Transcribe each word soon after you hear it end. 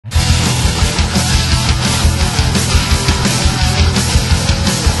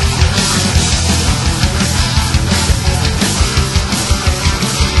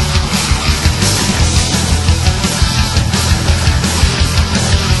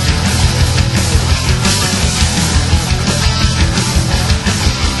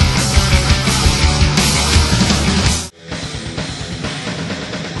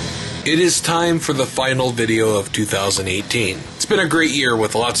It is time for the final video of 2018. It's been a great year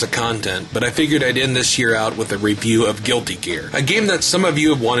with lots of content, but I figured I'd end this year out with a review of Guilty Gear, a game that some of you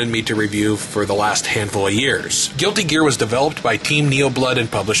have wanted me to review for the last handful of years. Guilty Gear was developed by Team Neoblood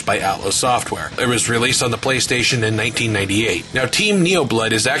and published by Atlas Software. It was released on the PlayStation in 1998. Now, Team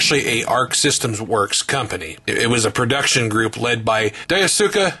Neoblood is actually a Arc Systems Works company. It was a production group led by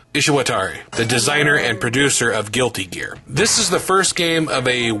Daisuke Ishiwatari, the designer and producer of Guilty Gear. This is the first game of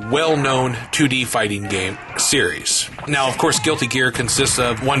a well-known 2D fighting game series. Now, of course, Guilty Gear consists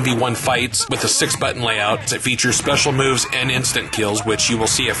of 1v1 fights with a 6-button layout. It features special moves and instant kills, which you will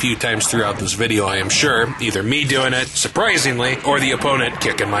see a few times throughout this video, I am sure. Either me doing it, surprisingly, or the opponent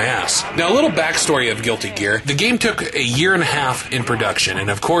kicking my ass. Now, a little backstory of Guilty Gear. The game took a year and a half in production, and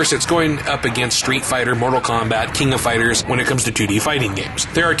of course, it's going up against Street Fighter, Mortal Kombat, King of Fighters when it comes to 2D fighting games.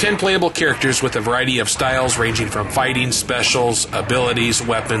 There are 10 playable characters with a variety of styles ranging from fighting, specials, abilities,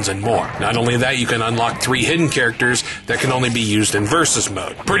 weapons, and more. Not only that, you can unlock 3 hidden characters that can only be used in versus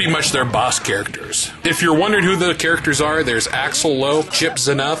mode. Pretty much they're boss characters. If you're wondering who the characters are, there's Axel Lowe, Chip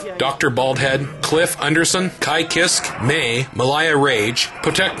Zanuff, Dr. Baldhead, Cliff Anderson, Kai Kisk, May, Malaya Rage,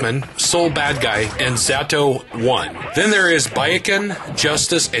 Potekman, Soul Bad Guy, and Zato 1. Then there is Byakugan,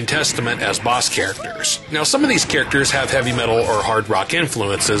 Justice, and Testament as boss characters. Now, some of these characters have heavy metal or hard rock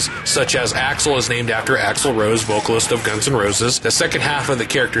influences, such as Axel is named after Axl Rose, vocalist of Guns N' Roses. The second half of the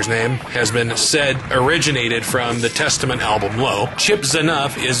character's name has been said originated from the Testament album Low. Chip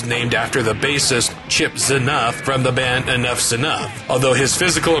Zanuff is named after the bassist Chip Zanuff from the band Enough's Enough, although his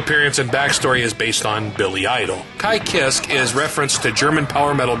physical appearance and backstory is based on Billy Idol. Kai Kisk is reference to German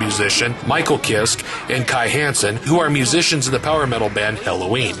power metal musician Michael Kiske and Kai Hansen, who are musicians in the power metal band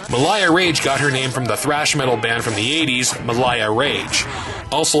Helloween. Malaya Rage got her name from the thrash metal band from the 80s, Malaya Rage.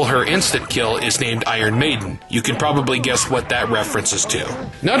 Also, her instant kill is named Iron Maiden. You can probably guess what that references to.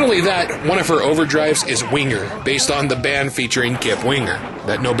 Not only that, one of her overdrives is Winger, based on the band featuring Kip Winger,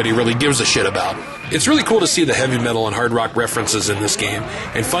 that nobody really gives a shit about. It's really cool to see the heavy metal and hard rock references in this game,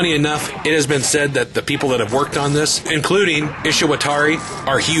 and funny enough, it has been said that the people that have worked on this, including Ishiwatari,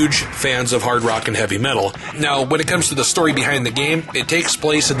 are huge fans of hard rock and heavy metal. Now, when it comes to the story behind the game, it takes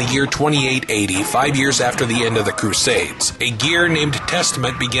place in the year 2880, 5 years after the end of the Crusades. A gear named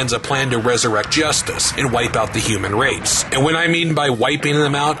Testament begins a plan to resurrect justice and wipe out the human race. And when I mean by wiping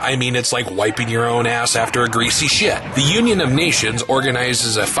them out, I mean it's like wiping your own ass after a greasy shit. The Union of Nations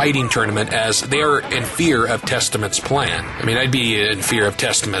organizes a fighting tournament as they are in fear of Testament's plan. I mean, I'd be in fear of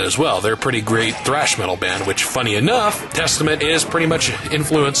Testament as well. They're a pretty great thrash metal band, which, funny enough, Testament is pretty much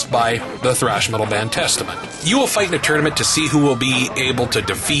influenced by the thrash metal band Testament. You will fight in a tournament to see who will be able to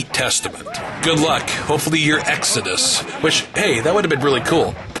defeat Testament. Good luck. Hopefully you're Exodus, which, hey, that would have been really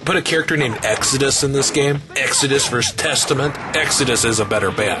cool. Put a character named Exodus in this game. Exodus versus Testament. Exodus is a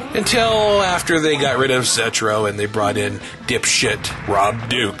better band. Until after they got rid of Zetro and they brought in dipshit Rob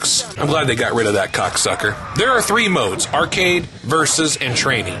Dukes. I'm glad they got rid of that cocksucker. There are 3 modes: arcade, versus, and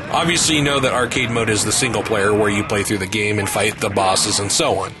training. Obviously, you know that arcade mode is the single player where you play through the game and fight the bosses and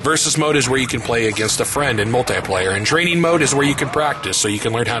so on. Versus mode is where you can play against a friend in multiplayer, and training mode is where you can practice so you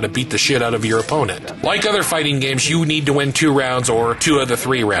can learn how to beat the shit out of your opponent. Like other fighting games, you need to win 2 rounds or 2 of the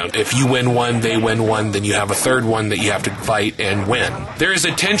 3 rounds. If you win 1, they win 1, then you have a third one that you have to fight and win. There is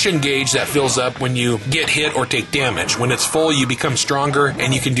a tension gauge that fills up when you get hit or take damage. When it's full, you become stronger,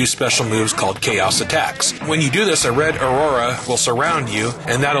 and you can do special moves called chaos attacks. When you do this, a red aurora will surround you,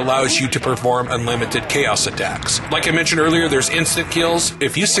 and that allows you to perform unlimited chaos attacks. Like I mentioned earlier, there's instant kills.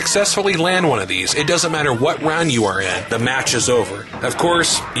 If you successfully land one of these, it doesn't matter what round you are in, the match is over. Of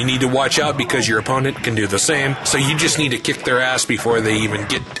course, you need to watch out because your opponent can do the same, so you just need to kick their ass before they even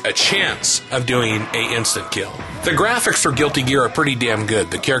get a chance of doing a instant kill. The graphics for Guilty Gear are pretty damn good.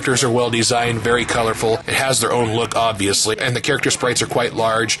 The characters are well designed, very colorful. It has their own look, obviously, and the character sprites are quite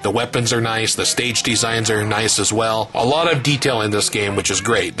large. The weapons are nice. The stage designs are nice as well. A lot of detail in this game, which is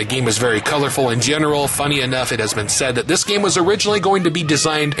great. The game is very colorful in general. Funny enough, it has been said that this game was originally going to be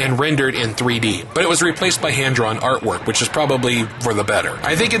designed and rendered in 3D, but it was replaced by hand-drawn artwork, which is probably for the better.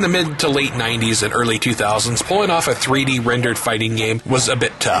 I think in the mid to late 90s and early 2000s, pulling off a 3D rendered fighting game was a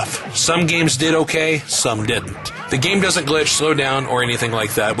bit tough. Some games did okay, some didn't. The game doesn't glitch, slow down, or anything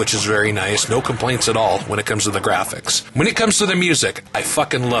like that, which is very nice. No complaints at all when it comes to the graphics. When it comes to the music, I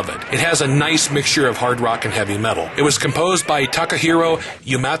fucking love it. It has a nice mixture of hard rock and heavy metal. It was composed by Takahiro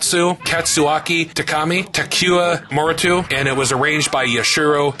Uematsu, Katsuaki Takami, Takuya Morotu, and it was arranged by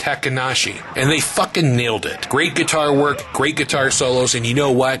Yashiro Takanashi. And they fucking nailed it. Great guitar work, great guitar solos, and you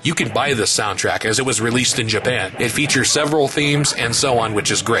know what? You can buy this soundtrack as it was released in Japan. It features several themes and so on, which which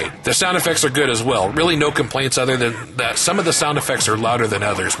is great. The sound effects are good as well. Really no complaints other than that some of the sound effects are louder than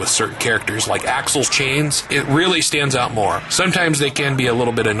others with certain characters, like Axel's chains. It really stands out more. Sometimes they can be a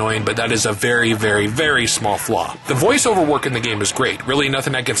little bit annoying, but that is a very, very, very small flaw. The voiceover work in the game is great. Really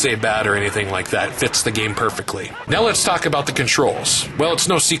nothing I can say bad or anything like that. It fits the game perfectly. Now let's talk about the controls. Well, it's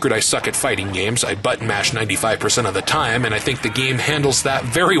no secret I suck at fighting games. I button mash 95% of the time, and I think the game handles that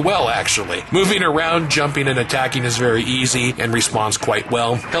very well, actually. Moving around, jumping, and attacking is very easy and responds quite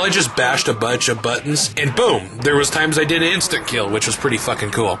well. Hell, I just bashed a bunch of buttons, and boom, there was times I did an instant kill, which was pretty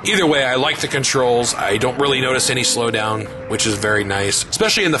fucking cool. Either way, I like the controls. I don't really notice any slowdown, which is very nice,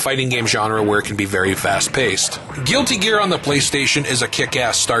 especially in the fighting game genre where it can be very fast-paced. Guilty Gear on the PlayStation is a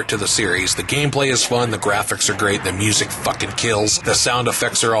kick-ass start to the series. The gameplay is fun, the graphics are great, the music fucking kills, the sound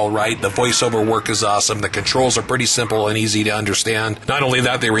effects are alright, the voiceover work is awesome, the controls are pretty simple and easy to understand. Not only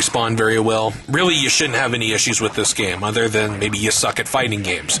that, they respond very well. Really, you shouldn't have any issues with this game, other than maybe you suck at fighting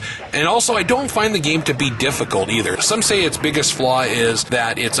games. And also, I don't find the game to be difficult either. Some say its biggest flaw is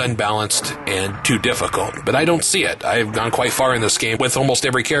that it's unbalanced and too difficult, but I don't see it. I've gone quite far in this game with almost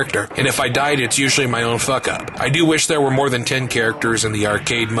every character, and if I died, it's usually my own fuck-up. I do wish there were more than 10 characters in the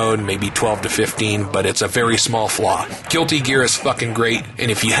arcade mode, maybe 12 to 15, but it's a very small flaw. Guilty Gear is fucking great,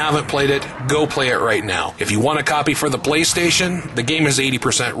 and if you haven't played it, go play it right now. If you want a copy for the PlayStation, the game is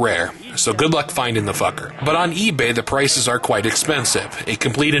 80% rare, so good luck finding the fucker. But on eBay, the prices are quite expensive. A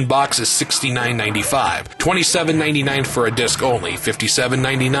complete in box is $69.95, $27.99 for a disc only,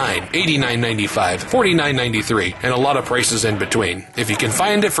 $57.99, $89.95, $49.93, and a lot of prices in between. If you can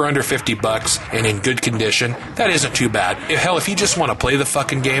find it for under $50 and in good condition, that isn't too bad. Hell, if you just want to play the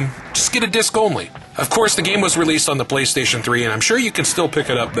fucking game, just get a disc only. Of course, the game was released on the PlayStation 3, and I'm sure you can still pick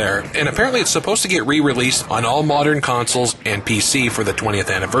it up there. And apparently it's supposed to get re-released on all modern consoles and PC for the 20th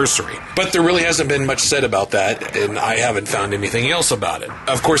anniversary. But there really hasn't been much said about that, and I haven't found anything else about it.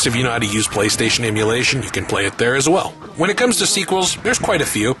 Of course, if you know how to use PlayStation emulation, you can play it there as well. When it comes to sequels, there's quite a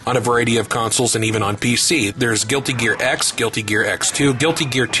few on a variety of consoles and even on PC. There's Guilty Gear X, Guilty Gear X2, Guilty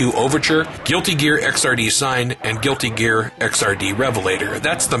Gear 2 Overture, Guilty Gear XRD Sign, and Guilty Gear XRD Revelator.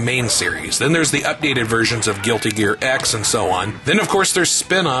 That's the main series. Then there's the updated versions of Guilty Gear X and so on. Then, of course, there's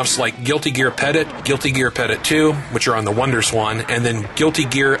spin-offs like Guilty Gear Petit, Guilty Gear Petit 2, which are on the WonderSwan, and then Guilty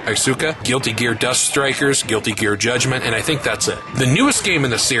Gear Isuka, Guilty Gear Dust Strikers, Guilty Gear Judgment, and I think that's it. The newest game in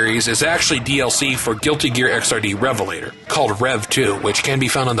the series is actually DLC for Guilty Gear XRD Revelator, called Rev 2, which can be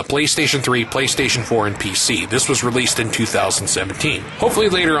found on the PlayStation 3, PlayStation 4, and PC. This was released in 2017. Hopefully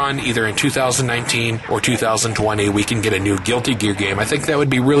later on, either in 2019 or 2020, we can get a new Guilty Gear game. I think that would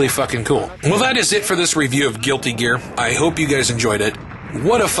be really fucking cool. Well, that is it for this review of Guilty Gear. I hope you guys enjoyed it.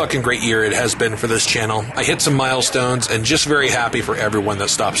 What a fucking great year it has been for this channel. I hit some milestones and just very happy for everyone that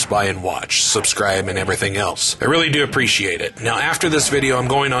stops by and watch, subscribe, and everything else. I really do appreciate it. Now, after this video, I'm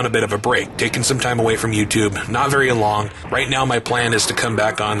going on a bit of a break, taking some time away from YouTube, not very long. Right now, my plan is to come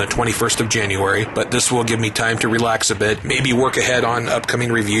back on the 21st of January, but this will give me time to relax a bit, maybe work ahead on upcoming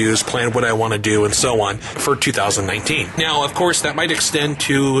reviews, plan what I want to do, and so on for 2019. Now, of course, that might extend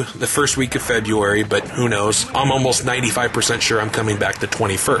to the first week of February, but who knows? I'm almost 95% sure I'm coming back the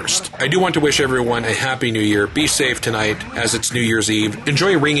 21st. I do want to wish everyone a happy new year. Be safe tonight as it's New Year's Eve.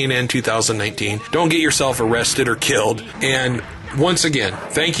 Enjoy ringing in 2019. Don't get yourself arrested or killed. And once again,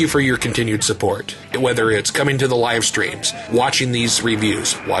 thank you for your continued support. Whether it's coming to the live streams, watching these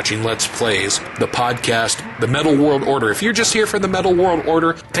reviews, watching Let's Plays, the podcast, the Metal World Order. If you're just here for the Metal World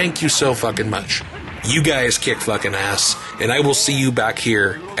Order, thank you so fucking much. You guys kick fucking ass, and I will see you back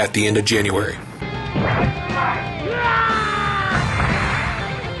here at the end of January.